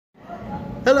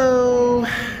Hello!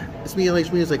 It's me,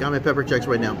 LH Music. I'm at Pepper Checks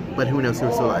right now, but who knows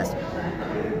who's civilized.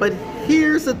 But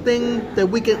here's the thing that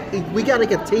we gotta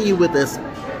continue with this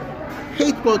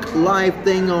Hatebook Live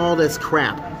thing, all this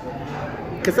crap.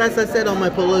 Because as I said on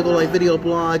my Political Life video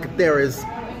blog, there is,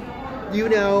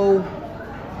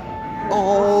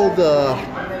 all the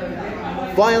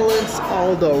violence,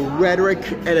 all the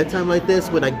rhetoric at a time like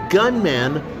this when a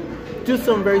gunman do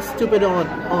something very stupid on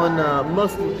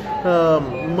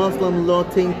Muslim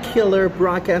law-team killer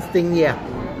broadcasting,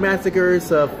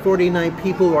 massacres of 49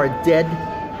 people who are dead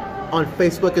on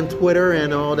Facebook and Twitter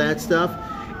and all that stuff.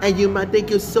 And you might think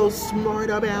you're so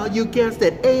smart about, you guessed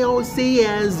it, AOC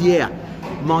as,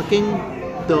 mocking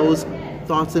those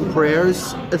thoughts and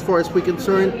prayers as far as we're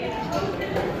concerned.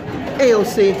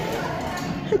 AOC,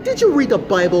 hey, did you read the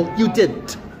Bible? You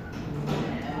didn't.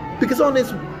 Because on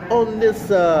this,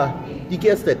 you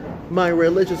guessed it, my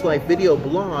Religious Life video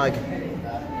blog,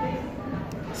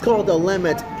 it's called The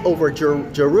Limit Over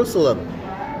Jerusalem.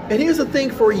 And here's the thing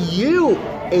for you,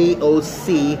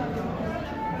 AOC,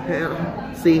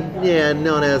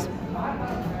 known as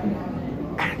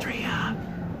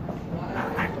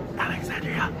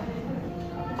Alexandria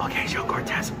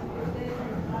Ocasio-Cortez.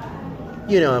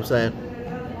 You know what I'm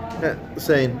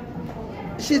saying?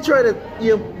 She tried to,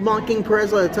 mocking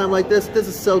prayers at a time like this. This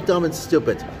is so dumb and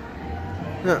stupid.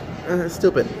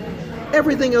 Stupid.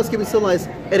 Everything else can be civilized,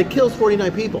 and it kills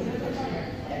 49 people.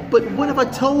 But what if I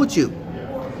told you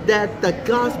that the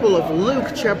Gospel of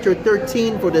Luke, chapter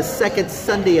 13, for the second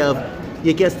Sunday of,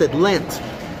 you guessed it, Lent,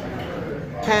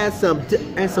 has some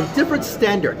different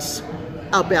standards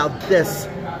about this,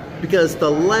 because the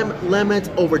limit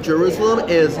over Jerusalem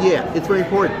is, it's very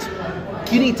important.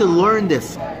 You need to learn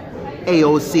this,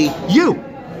 AOC. You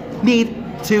need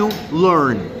to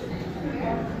learn.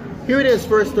 Here it is,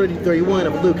 verse 30-31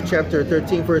 of Luke chapter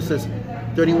 13, verses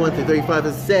 31 to 35.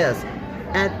 It says,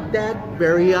 "At that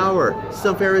very hour,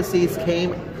 some Pharisees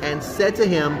came and said to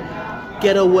him,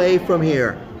 'Get away from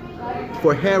here,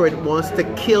 for Herod wants to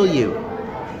kill you.'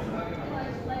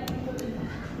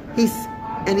 He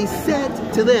said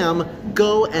to them,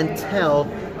 'Go and tell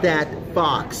that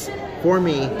fox for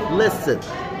me, listen.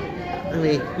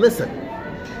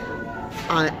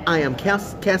 I am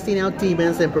casting out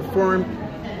demons and performing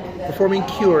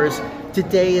cures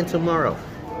today and tomorrow.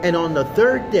 And on the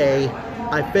third day,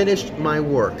 I finished my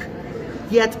work.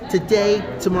 Yet today,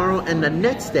 tomorrow, and the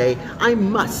next day, I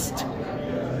must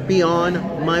be on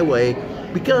my way,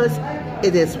 because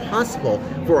it is possible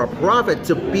for a prophet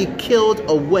to be killed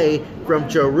away from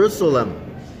Jerusalem.'"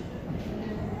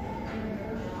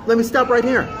 Let me stop right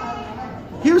here.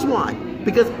 Here's why.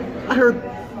 Because I heard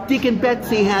Deacon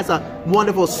Betsy has a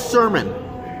wonderful sermon,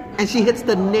 and she hits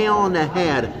the nail on the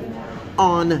head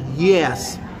on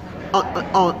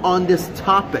this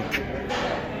topic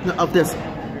of this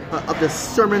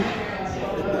sermon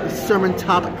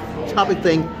topic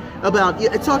thing about,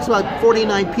 it talks about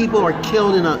 49 people are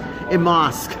killed in a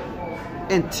mosque,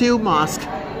 and two mosque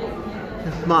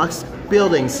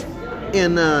buildings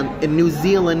in New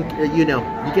Zealand. You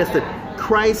guessed it,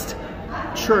 Christ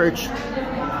Church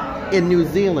in New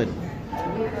Zealand.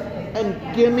 And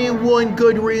give me one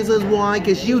good reason why,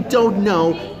 because you don't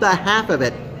know the half of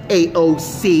it,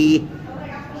 AOC.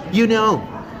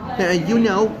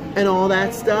 And all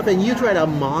that stuff, and you try to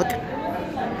mock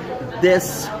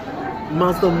this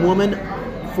Muslim woman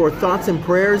for thoughts and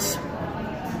prayers.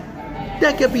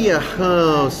 That could be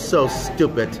so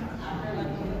stupid.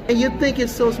 And you think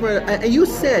it's so smart, and you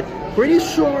said, pretty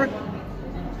sure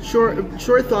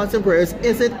thoughts and prayers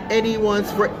isn't anyone's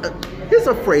here's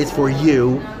a phrase for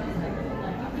you.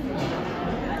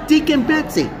 Deacon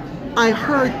Betsy, I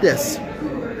heard this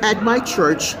at my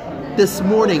church this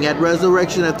morning at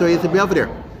Resurrection at 30th and Belvedere.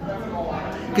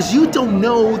 Because you don't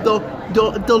know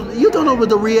you don't know what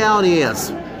the reality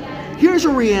is. Here's a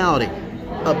reality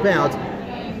about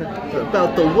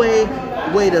the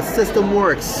way the system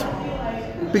works.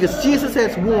 Because Jesus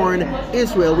has warned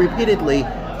Israel repeatedly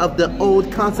of the old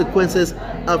consequences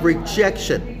of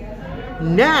rejection.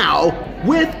 Now,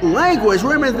 with language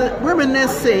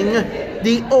reminiscing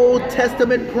the Old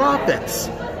Testament prophets,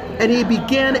 and he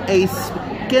began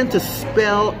to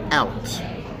spell out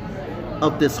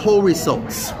of this whole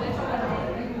results.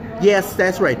 Yes,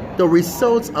 that's right, the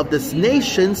results of this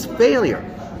nation's failure.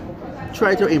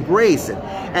 Try to embrace it,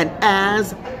 and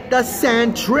as the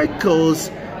sand trickles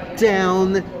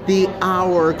down the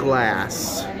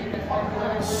hourglass,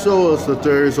 so is the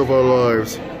days of our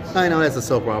lives. I know, that's a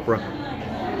soap opera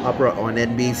on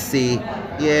NBC.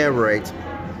 Yeah, right.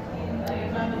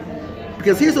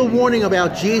 Because here's a warning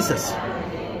about Jesus.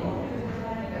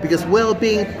 Because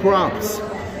well-being prompts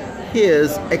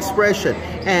his expression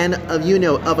and of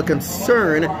of a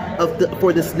concern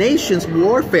for this nation's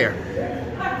warfare,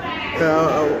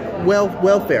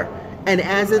 welfare. And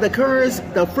as it occurs,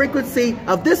 the frequency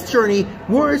of this journey,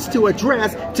 words to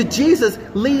address to Jesus,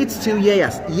 leads to,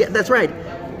 that's right,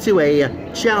 to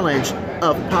a challenge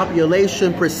of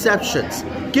population perceptions.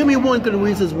 Give me one good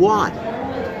reason why.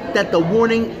 That the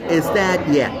warning is that,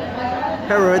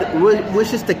 Herod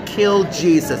wishes to kill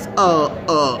Jesus.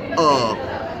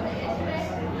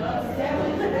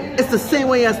 It's the same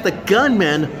way as the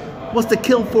gunman wants to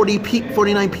kill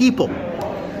 49 people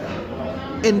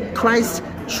in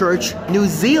Christchurch, New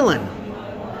Zealand.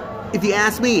 If you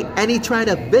ask me, and he tried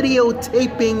a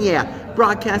videotaping,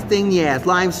 broadcasting,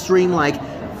 live stream like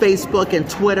Facebook and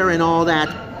Twitter and all that.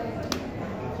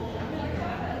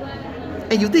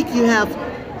 And you think you have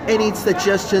any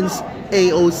suggestions,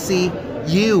 AOC?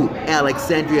 You,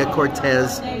 Alexandria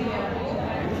Cortez,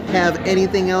 have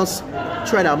anything else?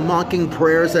 Try to mocking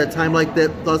prayers at a time like this?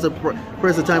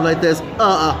 Prayers at a time like this?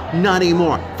 Not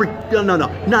anymore. No,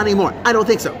 not anymore. I don't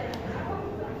think so.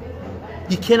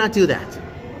 You cannot do that.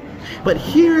 But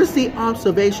here's the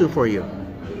observation for you.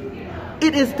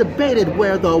 It is debated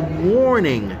where the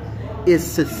warning is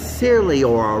sincerely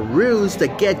or a ruse to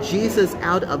get Jesus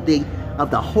out of the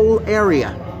whole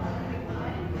area.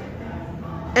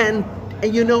 And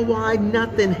you know why?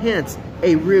 Nothing hints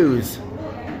a ruse.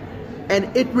 And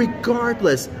it,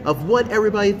 regardless of what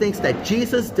everybody thinks, that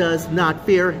Jesus does not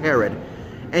fear Herod.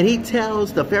 And he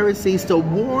tells the Pharisees to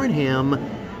warn him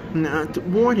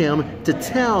to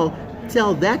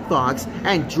tell that fox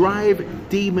and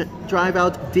drive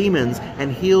out demons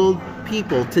and heal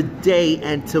people today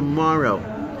and tomorrow.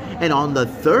 And on the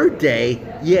third day,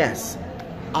 yes,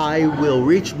 I will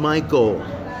reach my goal.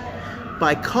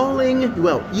 By calling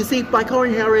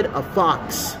Herod a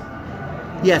fox.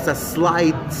 Yes, a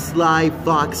sly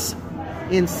fox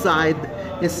inside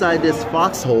this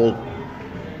foxhole.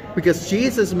 Because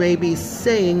Jesus may be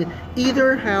saying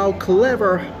either how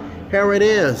clever Herod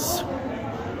is,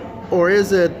 or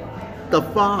is it the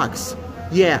fox?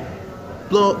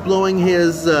 Blowing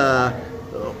his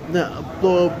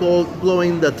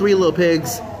blowing the Three Little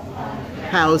Pigs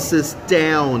houses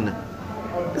down.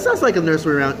 It sounds like a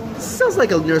nursery rhyme. It sounds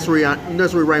like a nursery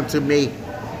rhyme to me,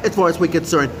 as far as we're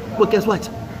concerned. Well, guess what?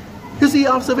 Here's the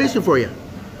observation for you.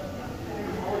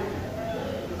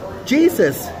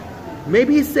 Jesus may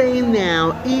be saying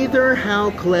now either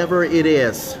how clever it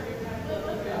is.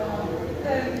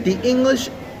 The English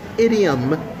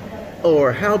idiom,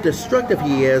 or how destructive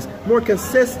he is, more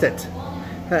consistent,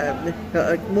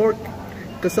 more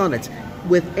consonant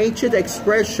with ancient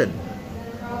expression,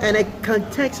 and a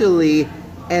contextually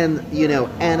an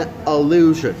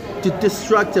allusion to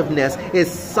destructiveness is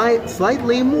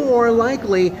slightly more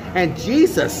likely. And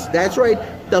Jesus, that's right,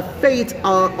 the fate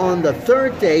on the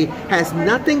third day has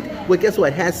nothing, well, guess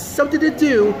what, has something to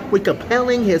do with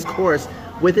compelling his course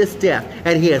with his death,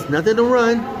 and he has nothing to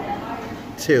run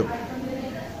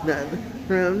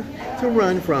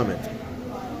from it.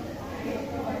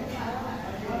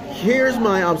 Here's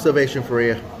my observation for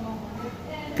you,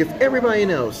 because everybody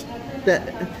knows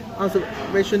that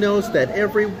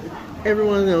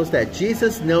everyone knows that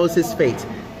Jesus knows his fate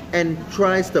and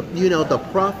tries to, the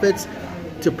prophets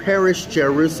to perish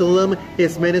Jerusalem.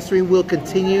 His ministry will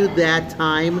continue that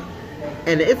time.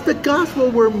 And if the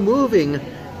gospel were a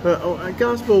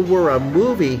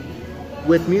movie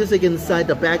with music inside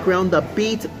the background, the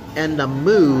beat and the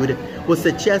mood would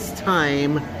suggest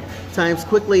times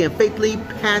quickly and fatally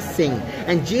passing.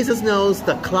 And Jesus knows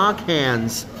the clock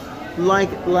hands, like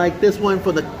this one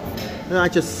for the. I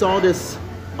just saw this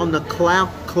on the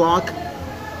clock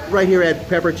right here at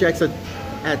Pepper Jackson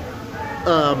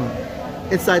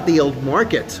inside the old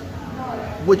market,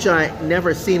 which I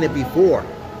never seen it before.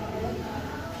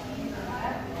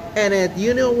 And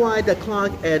you know why the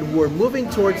clock, and we're moving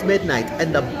towards midnight,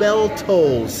 and the bell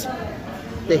tolls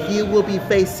that he will be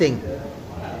facing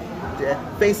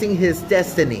his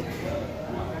destiny.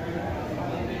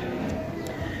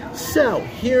 So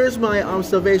here's my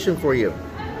observation for you,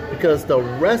 because the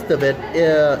rest of it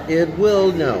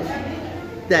will know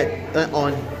that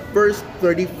on verse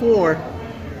 34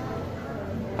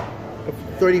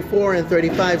 and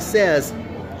 35 says,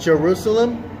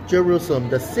 Jerusalem, Jerusalem,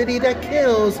 the city that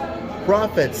kills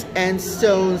prophets and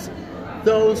stones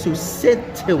those who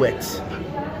sit to it.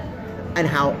 And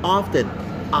how often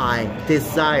I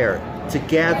desire to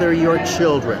gather your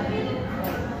children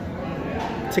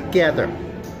together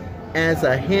as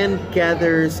a hen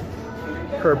gathers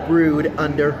her brood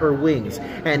under her wings,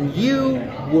 and you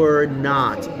were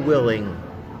not willing.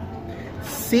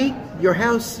 See, your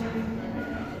house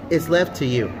is left to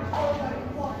you.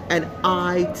 And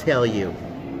I tell you,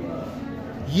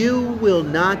 you will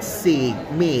not see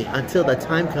me until the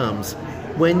time comes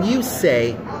when you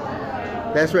say,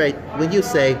 that's right, when you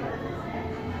say,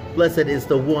 blessed is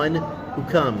the one who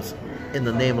comes in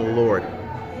the name of the Lord.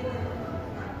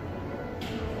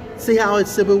 See how it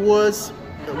simple was?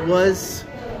 It was.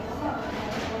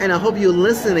 And I hope you're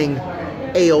listening,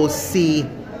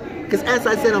 AOC. Because as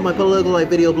I said on my Political Life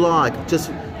video blog just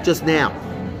now,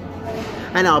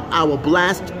 and I will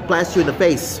blast you in the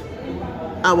face.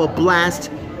 I will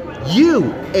blast you,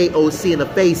 AOC, in the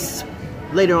face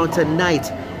later on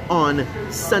tonight on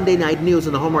Sunday Night News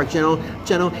on the Hallmark Channel,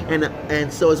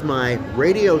 and so is my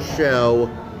radio show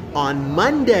on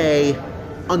Monday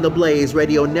on the Blaze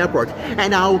Radio Network,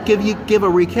 and I'll give a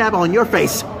recap on your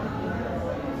face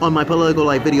on my Political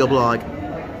Life video blog.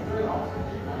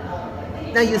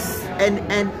 Now you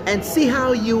and see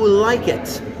how you like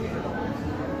it.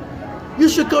 You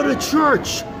should go to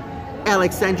church,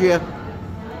 Alexandria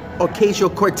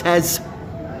Ocasio-Cortez.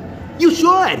 You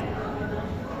should.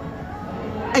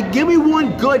 And give me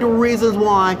one good reason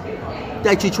why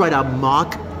that you try to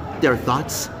mock their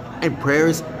thoughts and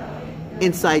prayers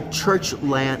inside church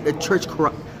land,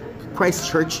 Christ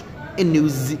Church in New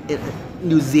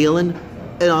Zealand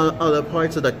and other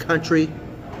parts of the country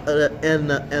and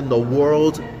the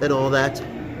world and all that.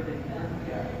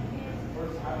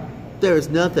 There is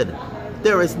nothing.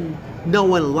 There is no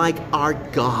one like our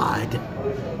God.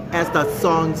 As the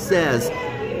song says,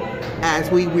 as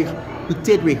we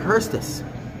did rehearse this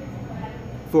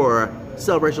for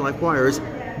Celebration Life Choirs,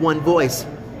 one voice,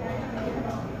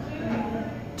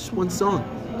 just one song,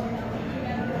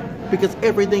 because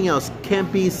everything else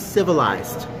can't be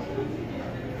civilized.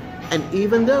 And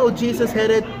even though Jesus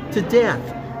headed to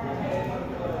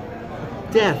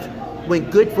death, when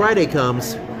Good Friday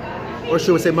comes, or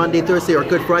should we say Monday, Thursday, or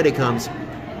Good Friday comes,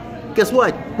 guess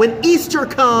what? When Easter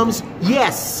comes,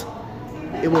 yes,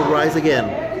 it will rise again.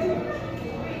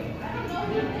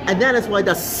 And that is why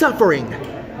the suffering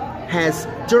has,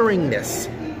 during this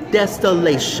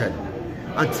desolation,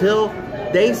 until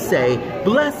they say,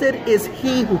 blessed is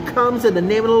he who comes in the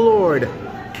name of the Lord.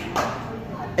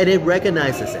 And it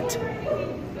recognizes it.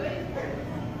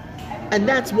 And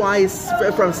that's why it's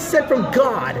sent from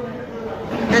God.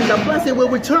 And the blessing will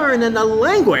return in the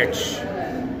language.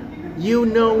 You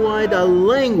know why the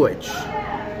language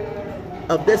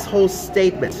of this whole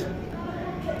statement.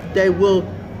 They will,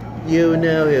 you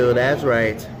know who, that's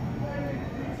right,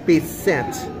 be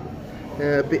sent.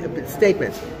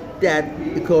 Statement that,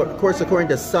 of course, according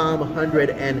to Psalm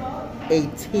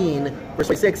 118,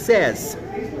 verse 6 says,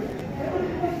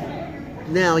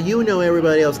 now you know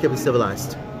everybody else can be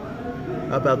civilized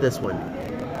about this one.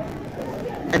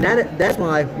 And that's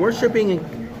why worshiping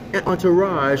an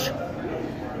entourage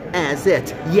as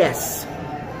it, yes,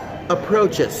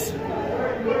 approaches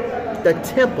the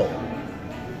temple,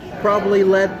 probably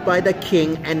led by the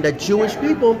king, and the Jewish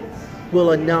people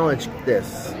will acknowledge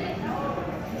this.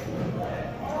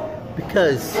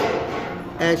 Because,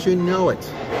 as you know it,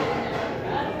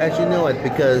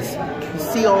 because you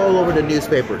see all over the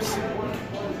newspapers,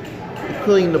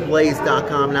 including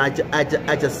theblaze.com, and I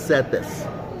just said this.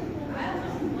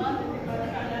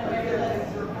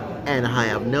 And I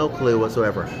have no clue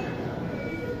whatsoever.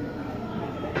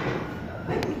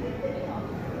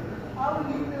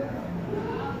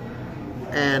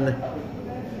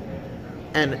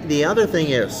 And the other thing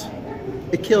is,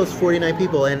 it kills 49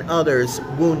 people and others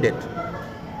wounded.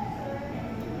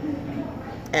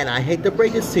 And I hate to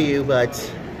break this to you, but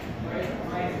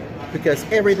because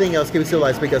everything else can be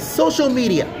civilized, because social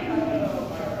media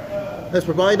has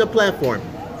provided a platform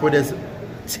for this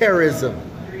terrorism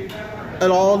and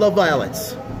all the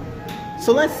violence.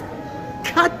 So let's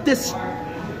cut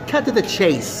to the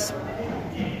chase.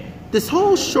 This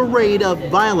whole charade of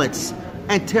violence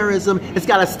and terrorism has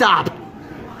got to stop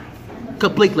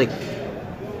completely.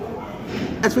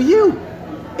 As for you,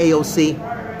 AOC,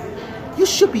 you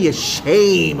should be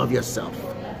ashamed of yourself.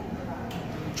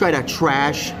 Try to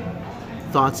trash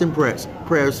thoughts and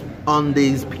prayers on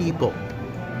these people.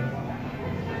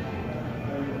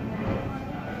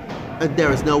 And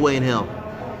there is no way in hell.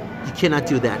 You cannot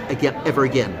do that again, ever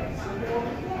again.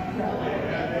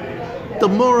 The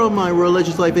moral of my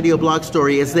Religious Life video blog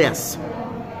story is this.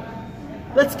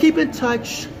 Let's keep in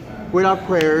touch with our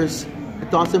prayers,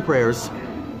 thoughts and prayers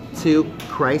to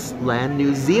Christland,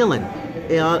 New Zealand,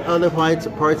 and other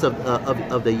parts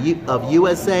of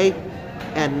USA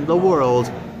and the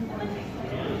world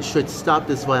should stop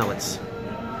this violence.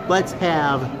 Let's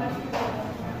have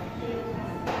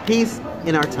peace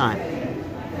in our time,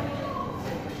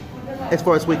 as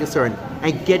far as we're concerned,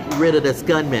 and get rid of this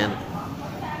gunman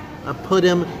put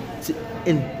him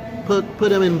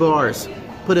in bars,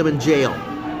 put him in jail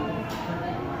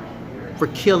for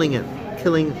killing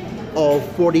all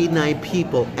 49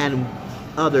 people and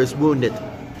others wounded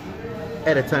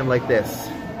at a time like this.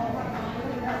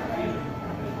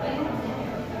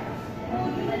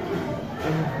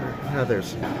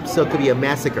 Others. So it could be a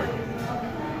massacre.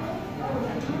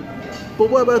 But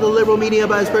what about the liberal media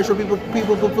by special people,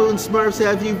 buffoons, smurfs?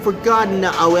 Have you forgotten?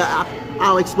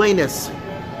 I'll explain this.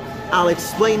 I'll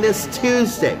explain this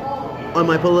Tuesday on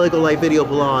my Political Life video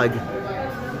blog.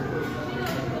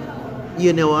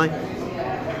 You know why?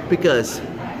 Because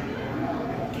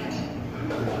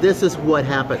this is what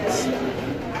happens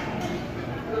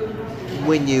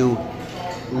when you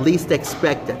least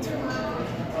expect it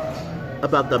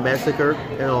about the massacre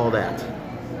and all that.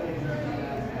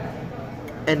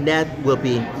 And that will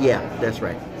be, yeah, that's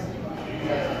right.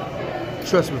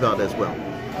 Trust me about that as well.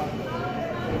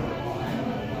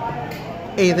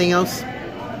 Anything else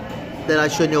that I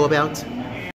should know about?